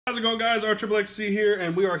How's it going, guys? RAGInxxC here,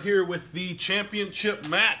 and we are here with the championship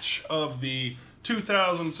match of the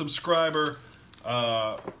 2,000 subscriber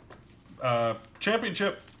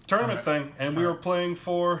championship tournament thing, and we are playing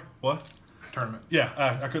for what? Tournament. Yeah,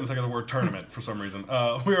 I couldn't think of the word tournament for some reason.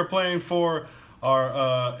 We are playing for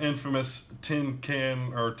our infamous tin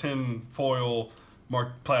can or tin foil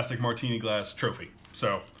plastic martini glass trophy.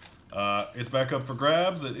 So it's back up for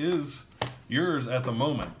grabs. It is yours at the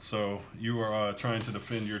moment, so you are trying to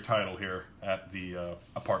defend your title here at the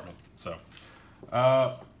apartment. So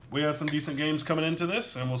we had some decent games coming into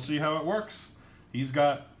this, and we'll see how it works. He's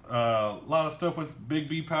got a lot of stuff with big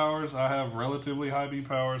B powers. I have relatively high B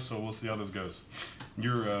powers, so we'll see how this goes.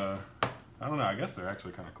 You're, I don't know, I guess they're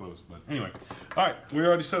actually kind of close, but anyway. All right, we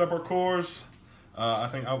already set up our cores. I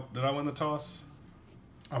think, did I win the toss?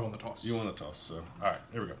 I won the toss. You won the toss, so, all right,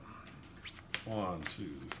 here we go. 1, 2,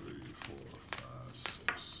 3, 4, 5,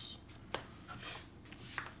 6.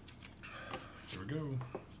 Here we go.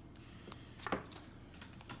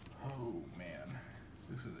 Oh man,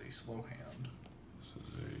 this is a slow hand. This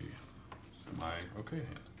is a semi-okay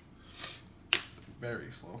hand.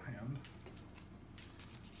 Very slow hand.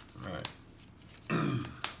 All right.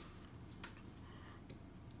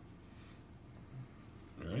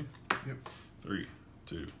 Ready? Yep. 3,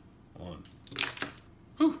 2, 1.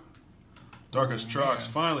 Whew. RAGInxxCAJUN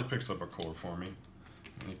finally picks up a core for me,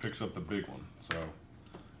 and he picks up the big one. So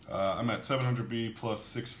I'm at 700B plus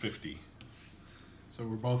 650. So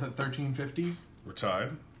we're both at 1350. We're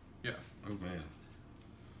tied. Yeah. Oh man.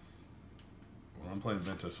 Well, I'm playing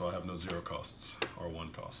Ventus, so I have no zero costs or 1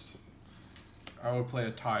 costs. I would play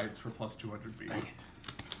a tides for plus 200B. Dang it.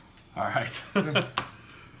 All right.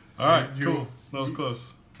 All right. Cool. That was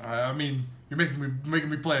close. I mean, you're making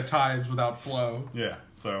me play a tides without flow. Yeah.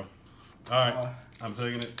 So. All right, I'm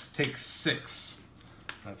taking it. Take 6.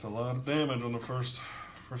 That's a lot of damage on the first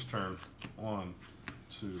turn. 1,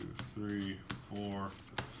 2, 3, 4,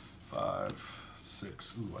 5,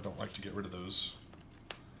 6. Ooh, I don't like to get rid of those.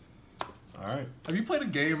 All right. Have you played a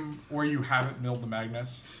game where you haven't milled the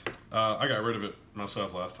Magnus? I got rid of it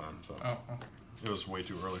myself last time, so okay. It was way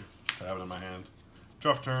too early to have it in my hand.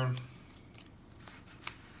 Draw for turn.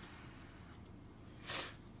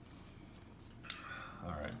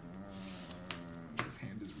 All right. This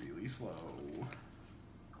hand is really slow.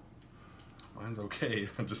 Mine's okay.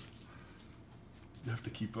 I just have to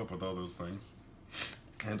keep up with all those things.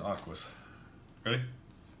 And Aquas. Ready?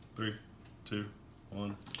 3, 2,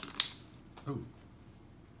 1. Ooh.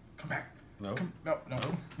 Come back. No. No.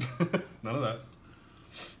 None of that.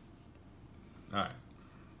 All right.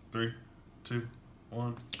 3, 2,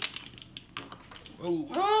 1. Oh.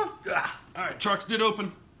 All right. Trucks did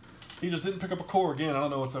open. He just didn't pick up a core again. I don't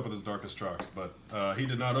know what's up with his RAGInxxCAJUN, but he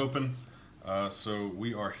did not open. So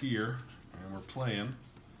we are here, and we're playing.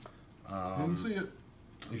 Didn't see it.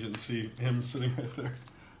 You didn't see him sitting right there.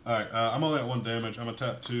 All right, I'm only at 1 damage. I'm going to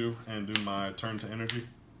tap 2 and do my turn to energy.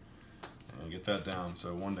 And get that down,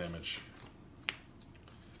 so 1 damage.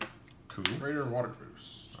 Cool. Raider water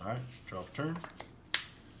boost. All right, draw for turn.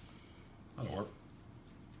 That'll work.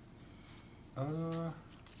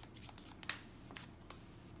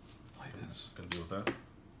 Gonna deal with that.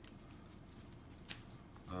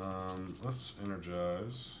 Let's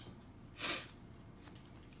energize.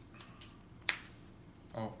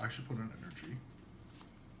 Oh, I should put an energy.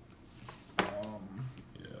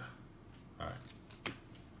 Yeah. All right.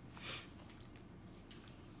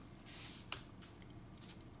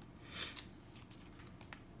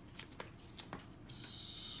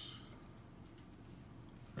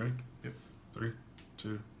 Ready? Yep. 3,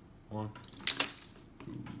 2, 1.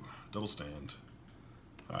 Ooh, double stand.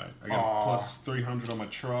 All right, I got plus 300 on my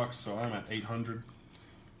truck, so I'm at 800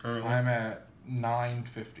 currently. I'm at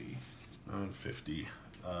 950. 950.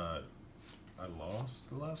 I lost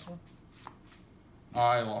the last one?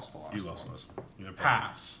 I lost the last one. You lost the last one. Yeah,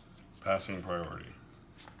 pass. Passing priority.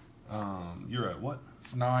 You're at what?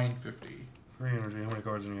 950. 3 energy. How many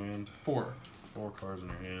cards in your hand? 4. 4 cards in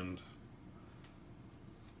your hand.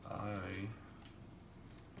 I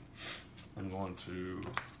am going to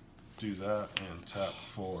do that and tap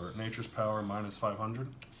for Nature's Power minus 500.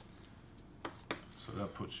 So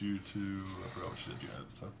that puts you to, I forgot what you did you had,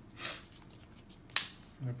 so.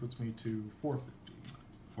 That puts me to 450.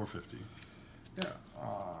 450. Yeah,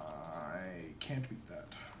 I can't beat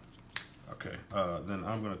that. Okay, then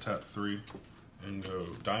I'm going to tap 3 and go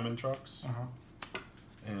Diamond Trucks.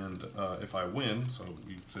 And if I win, so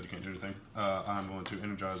you said you can't do anything, I'm going to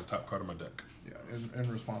energize the top card of my deck. Yeah,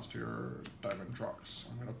 in response to your Diamond Trucks,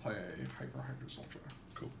 I'm going to play a Hyper Hydrus Ultra.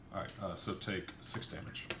 Cool. All right, so take 6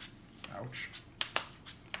 damage. Ouch.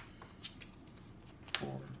 4,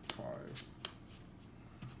 5.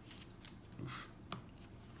 Oof.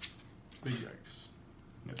 Big yikes.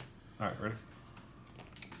 Yep. Alright, ready?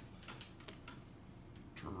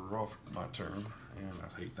 Draw for my turn, and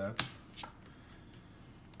I hate that.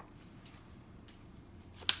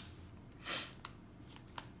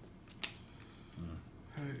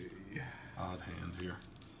 Hey. Odd hand here.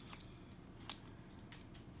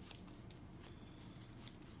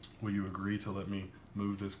 Will you agree to let me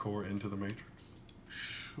move this core into the matrix?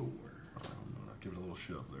 Sure. I'm gonna give it a little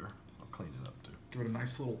shove there. I'll clean it up too. Give it a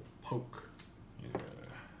nice little poke. Yeah,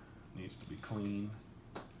 needs to be clean.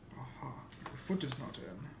 Aha. Your foot is not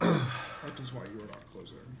in. That is why you are not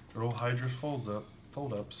closing. Good old Hydra's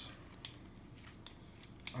fold-ups.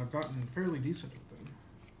 I've gotten fairly decent with them.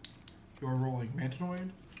 You're rolling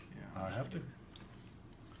Mantanoid? Yeah. I have to.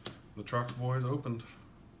 The Chocolate Boys opened.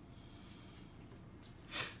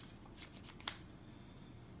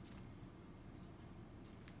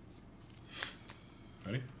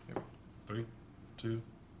 Ready? Yep. 3, 2,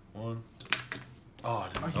 1. Oh, I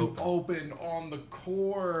didn't You open. opened on the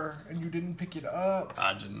core and you didn't pick it up.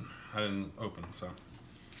 I didn't open, so.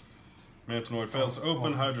 Mantanoid fails to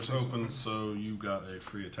open, Hydra's opens, so you got a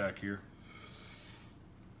free attack here.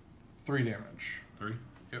 3 damage. 3?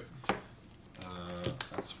 Yep.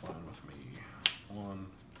 That's fine with me. 1,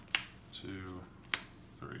 2,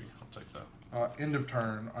 3. I'll take that. End of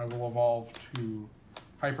turn, I will evolve to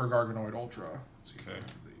Hyper Garganoid Ultra. Okay.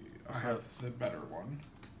 I have the better one.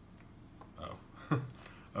 Oh.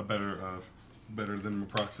 A better than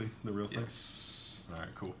proxy, the real thing? Yes.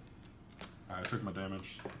 Alright, cool. Alright, I took my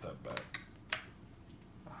damage, put that back.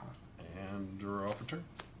 And draw for turn.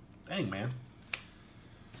 Dang, man.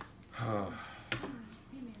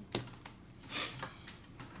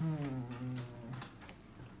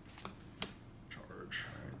 Charge.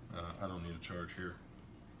 Alright, I don't need a charge here.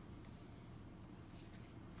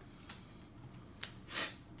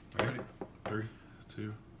 Ready? 3,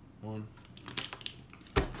 2, 1.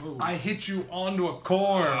 Whoa. I hit you onto a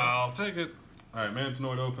core. I'll take it. Alright,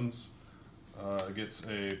 Mantanoid opens. It gets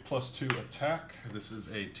a +2 attack. This is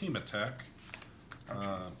a team attack.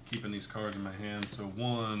 Keeping these cards in my hand. So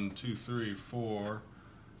 1, 2, 3, 4,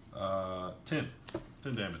 10.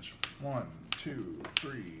 10 damage. 1, 2,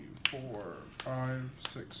 3, 4, 5,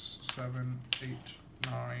 6, 7, 8,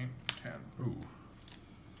 9, 10. Ooh.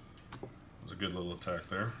 That was a good little attack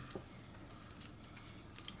there.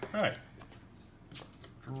 Alright.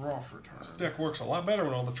 Draw for turn. This deck works a lot better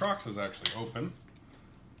when all the Trox is actually open.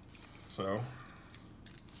 So,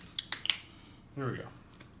 here we go.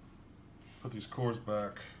 Put these cores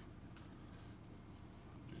back.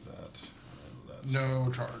 Do that. And that's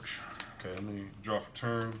No charge. okay, let me draw for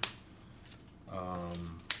turn.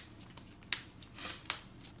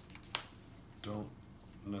 Don't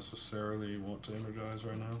necessarily want to energize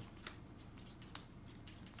right now.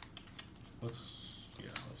 Let's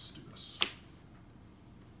do this.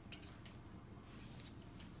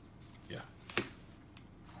 Yeah.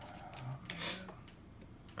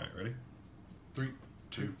 Alright, ready? 3,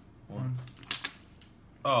 2, 1. 1.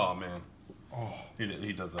 Oh man. Oh.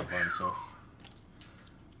 He does that by himself.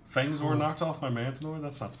 Fangzor knocked off my Mantanoid?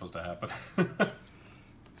 That's not supposed to happen.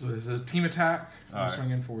 So this is a team attack. I'm Alright.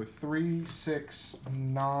 swinging for 3, 6,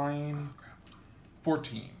 9,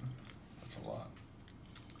 14. That's a lot.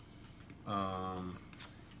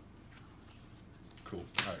 Cool.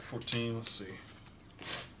 Alright, 14, let's see.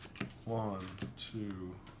 1,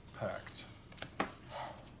 2, packed.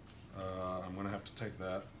 I'm gonna have to take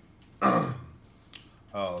that.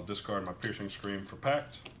 I'll discard my Piercing Scream for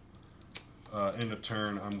packed. End of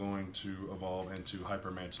turn, I'm going to evolve into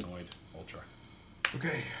Hyper Mantanoid Ultra.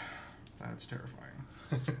 Okay. That's terrifying.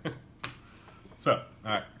 So,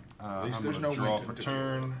 alright. At least I'm there's gonna no draw wind for to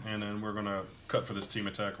turn, and then we're gonna cut for this team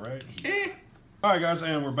attack right here. Eh. Alright guys,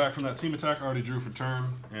 and we're back from that team attack. I already drew for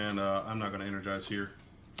turn, and I'm not going to energize here.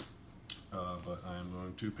 But I am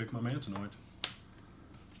going to pick my Mantanoid.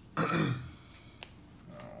 Okay,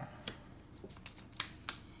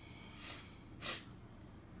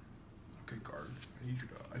 guard. I need you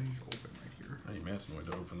to open right here. I need Mantanoid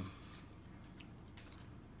to open.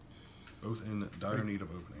 Both in dire need of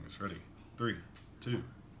openings. Ready? 3, 2,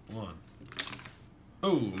 1.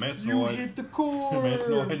 Oh, Mantanoid. You hit the core!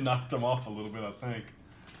 Mantanoid knocked him off a little bit, I think.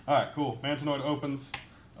 Alright, cool. Mantanoid opens.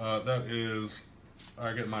 That is,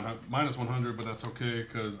 I get minus 100, but that's okay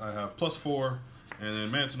because I have +4. And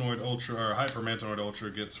then Mantanoid Ultra, or Hyper Mantanoid Ultra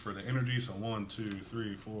gets for the energy. So 1, 2,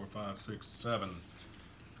 3, 4, 5, 6, 7.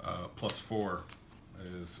 +4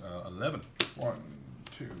 is 11. 1,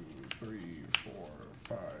 2, 3, 4,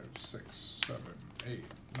 5, 6, 7, 8,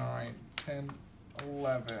 9, 10,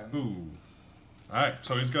 11. Ooh. Alright,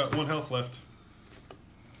 so he's got 1 health left.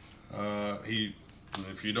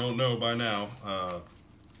 If you don't know by now,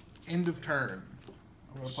 end of turn.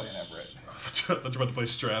 I'm going to play an Everett. I thought you were about to play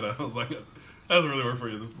Strata. I was like, that doesn't really work for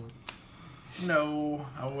you at this point. No,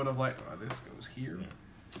 I would have liked. Oh, this goes here. Yeah.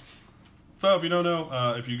 So if you don't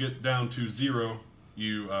know, if you get down to 0,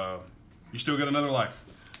 you still get another life.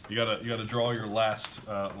 You gotta draw your last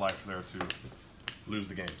life there to lose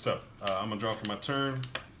the game. So I'm gonna draw for my turn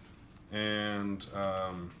and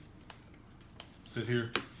sit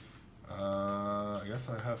here. I guess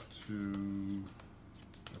I have to.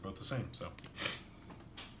 They're both the same. So.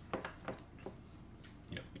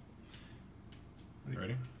 Yep. You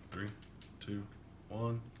ready? 3, 2,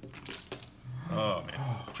 1. Oh man.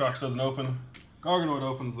 Trox doesn't open. Garganoid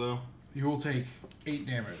opens though. You will take 8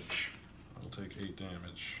 damage. I'll take 8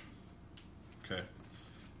 damage. Okay.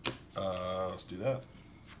 Let's do that.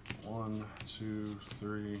 1, 2,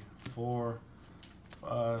 3, 4,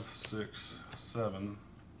 5, 6, 7.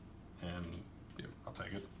 And yep, I'll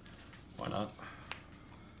take it. Why not?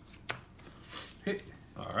 Hit.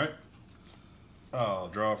 Alright. I'll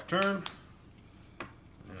draw for turn.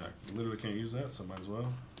 And I literally can't use that, so might as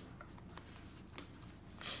well.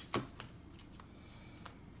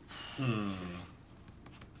 Hmm.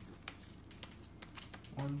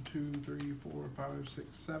 1, 2, 3, 4, 5, 6,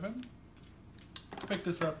 7. Pick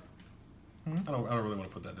this up. Hmm? I don't really want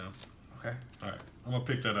to put that down. Okay. Alright. I'm gonna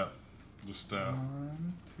pick that up. Just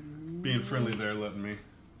 1, 2. being friendly there, letting me.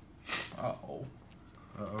 Uh-oh.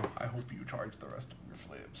 Uh-oh. I hope you charge the rest of your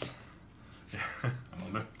flips. Yeah, I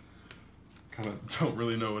don't know. Kind of don't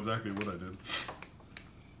really know exactly what I did.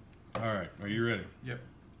 Alright, are you ready? Yep.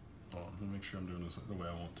 Hold on, let me make sure I'm doing this the way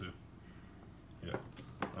I want to. Yeah.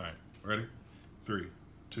 Alright, ready? 3,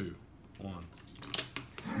 2, 1.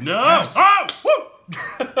 No! Yes. Oh! Woo!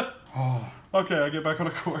 Oh. Okay, I get back on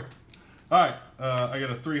the court. Alright, I get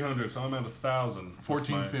a 300, so I'm at 1,000.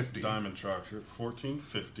 1450. Diamond truck here.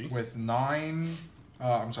 1450. With 11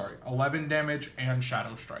 damage and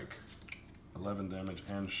Shadow Strike. 11 damage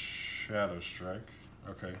and Shadow Strike.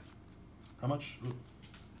 Okay. How much?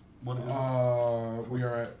 What is it? We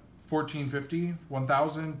are at 1450,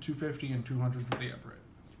 1000, 250, and 200 for the Everett.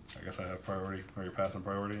 I guess I have priority. Are you passing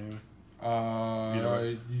priority anyway?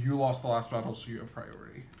 You lost the last battle, so you have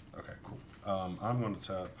priority. Okay, cool. I'm going to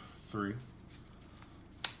tap 3.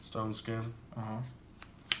 Stone Skin. Uh-huh.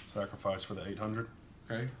 Sacrifice for the 800.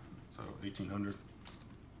 Okay. So 1800.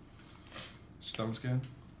 Stone Skin.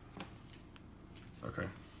 Okay.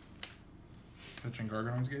 Pitching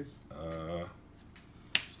Garganoid's Gates.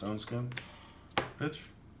 Stone Skin. Pitch. Is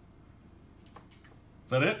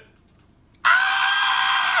that it?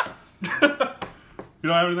 You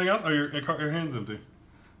don't have anything else? Oh, your hand's empty.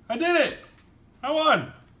 I did it! I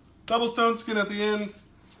won! Double Stone Skin at the end.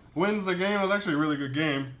 Wins the game. It was actually a really good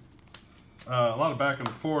game. A lot of back and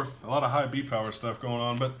forth. A lot of high B power stuff going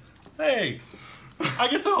on. But, hey! I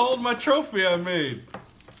get to hold my trophy I made.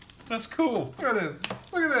 That's cool. Look at this.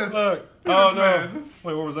 Look at this. Look. Look at Oh, this, no. man.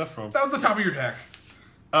 Wait, what was that from? That was the top of your deck.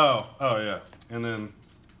 Oh, yeah. And then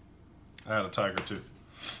I had a tiger too.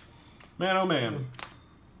 Man, oh man.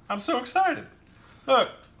 I'm so excited.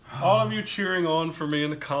 Look, all of you cheering on for me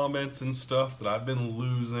in the comments and stuff that I've been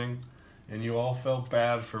losing and you all felt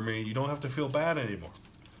bad for me. You don't have to feel bad anymore.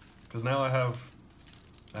 Because now I have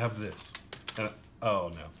this. And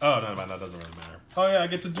oh no. Oh no, that doesn't really matter. Oh yeah, I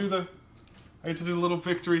get to do the little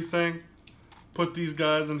victory thing. Put these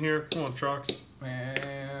guys in here. Come on, Trox.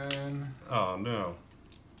 Man. Oh no.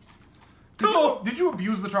 Did you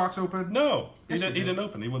abuse the Trox open? No, Yes, he didn't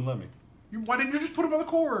open. He wouldn't let me. Why didn't you just put him on the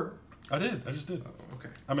core? I did. I just did. Oh, okay.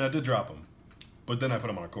 I mean, I did drop him, but then I put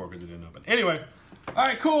him on a core because he didn't open. Anyway, all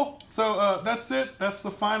right, cool. So that's it. That's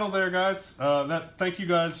the final there, guys. Thank you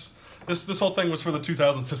guys. This whole thing was for the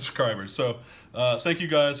 2,000 subscribers. So thank you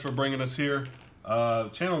guys for bringing us here. The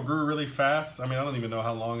channel grew really fast. I mean, I don't even know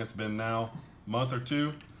how long it's been now. Month or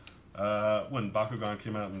two. When Bakugan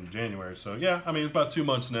came out in January. So yeah, I mean, it's about 2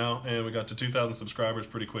 months now, and we got to 2,000 subscribers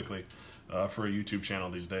pretty quickly for a YouTube channel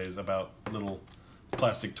these days about little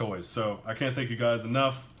plastic toys. So I can't thank you guys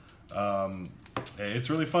enough. It's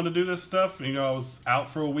really fun to do this stuff. You know, I was out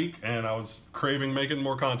for a week, and I was craving making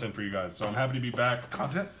more content for you guys. So I'm happy to be back.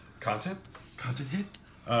 Content hit.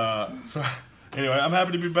 So anyway, I'm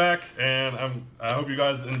happy to be back, and I hope you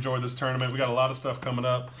guys enjoyed this tournament. We got a lot of stuff coming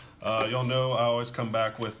up. Y'all know I always come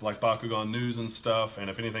back with like Bakugan news and stuff, and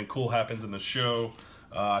if anything cool happens in the show,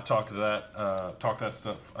 I talk that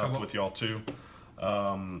stuff up with y'all too.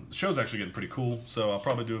 The show's actually getting pretty cool, so I'll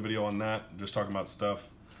probably do a video on that, just talking about stuff.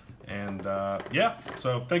 And yeah,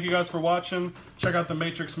 so thank you guys for watching. Check out the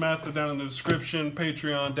Matrix Master down in the description,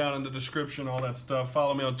 Patreon down in the description, all that stuff.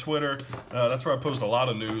 Follow me on Twitter. That's where I post a lot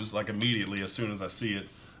of news, like immediately as soon as I see it.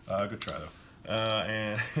 Good try though.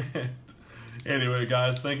 And anyway,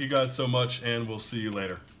 guys, thank you guys so much, and we'll see you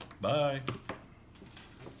later. Bye.